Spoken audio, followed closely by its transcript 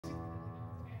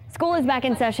School is back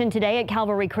in session today at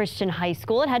Calvary Christian High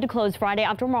School. It had to close Friday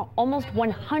after almost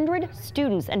 100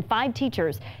 students and 5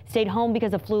 teachers stayed home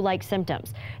because of flu-like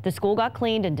symptoms. The school got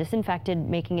cleaned and disinfected,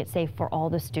 making it safe for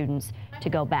all the students to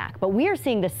go back. But we are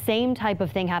seeing the same type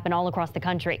of thing happen all across the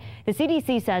country. The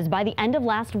CDC says by the end of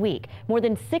last week, more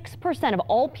than 6% of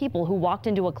all people who walked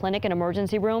into a clinic and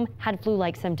emergency room had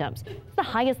flu-like symptoms. It's the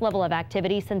highest level of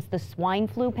activity since the swine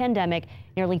flu pandemic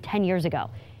nearly 10 years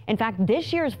ago. In fact,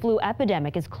 this year's flu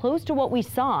epidemic is close to what we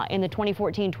saw in the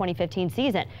 2014-2015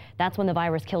 season. That's when the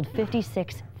virus killed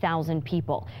 56,000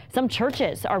 people. Some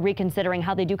churches are reconsidering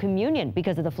how they do communion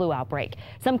because of the flu outbreak.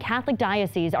 Some Catholic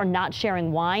dioceses are not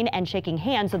sharing wine and shaking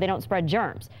hands so they don't spread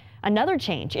germs. Another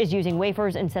change is using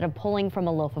wafers instead of pulling from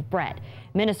a loaf of bread.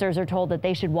 Ministers are told that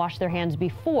they should wash their hands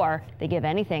before they give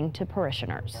anything to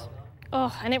parishioners.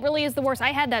 Oh, and it really is the worst. I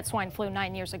had that swine flu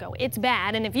 9 years ago. It's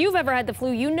bad, and if you've ever had the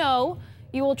flu, you know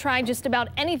you will try just about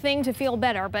anything to feel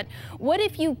better. But what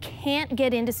if you can't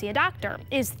get in to see a doctor?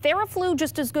 Is Theraflu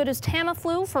just as good as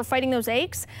Tamiflu for fighting those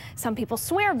aches? Some people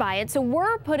swear by it, so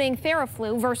we're putting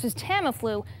Theraflu versus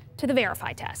Tamiflu to the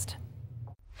Verify test.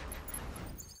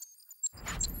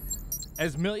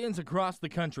 As millions across the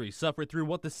country suffer through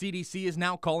what the CDC is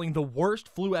now calling the worst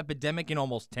flu epidemic in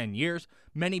almost 10 years,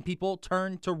 many people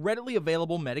turn to readily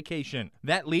available medication.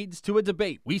 That leads to a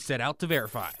debate we set out to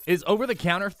verify. Is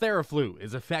over-the-counter Theraflu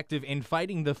as effective in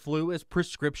fighting the flu as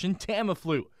prescription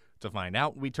Tamiflu? To find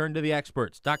out, we turn to the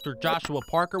experts. Dr. Joshua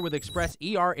Parker with Express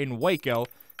ER in Waco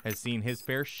has seen his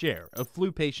fair share of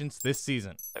flu patients this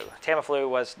season. Tamiflu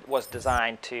was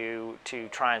designed to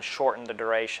try and shorten the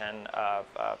duration of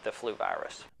the flu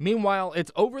virus. Meanwhile, its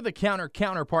over-the-counter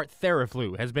counterpart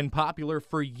Theraflu has been popular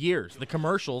for years. The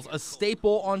commercial's a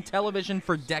staple on television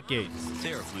for decades.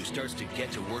 Theraflu starts to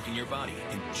get to work in your body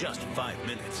in just 5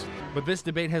 minutes. But this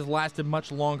debate has lasted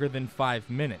much longer than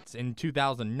 5 minutes. In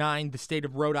 2009, the state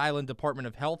of Rhode Island Department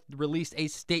of Health released a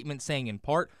statement saying, in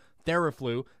part,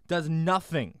 Theraflu does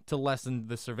nothing to lessen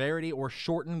the severity or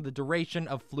shorten the duration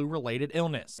of flu-related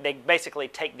illness. They basically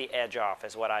take the edge off,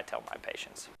 is what I tell my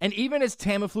patients. And even as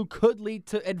Tamiflu could lead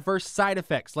to adverse side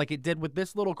effects like it did with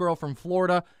this little girl from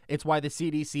Florida, it's why the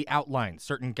CDC outlined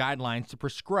certain guidelines to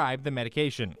prescribe the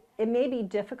medication. It may be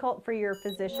difficult for your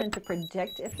physician to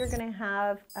predict if you're going to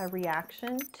have a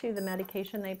reaction to the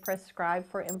medication they prescribe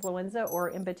for influenza, or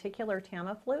in particular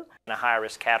Tamiflu. In a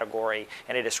high-risk category,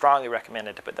 and it is strongly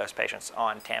recommended to put those patients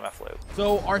on Tamiflu.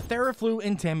 So are Theraflu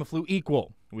and Tamiflu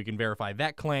equal? We can verify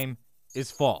that claim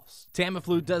is false.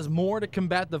 Tamiflu does more to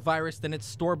combat the virus than its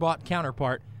store-bought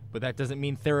counterpart, but that doesn't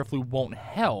mean Theraflu won't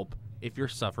help if you're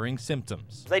suffering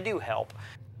symptoms. They do help.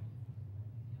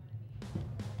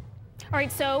 All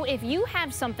right, so if you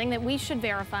have something that we should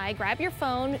verify, grab your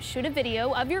phone, shoot a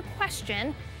video of your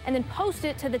question, and then post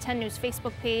it to the 10 News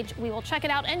Facebook page. We will check it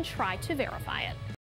out and try to verify it.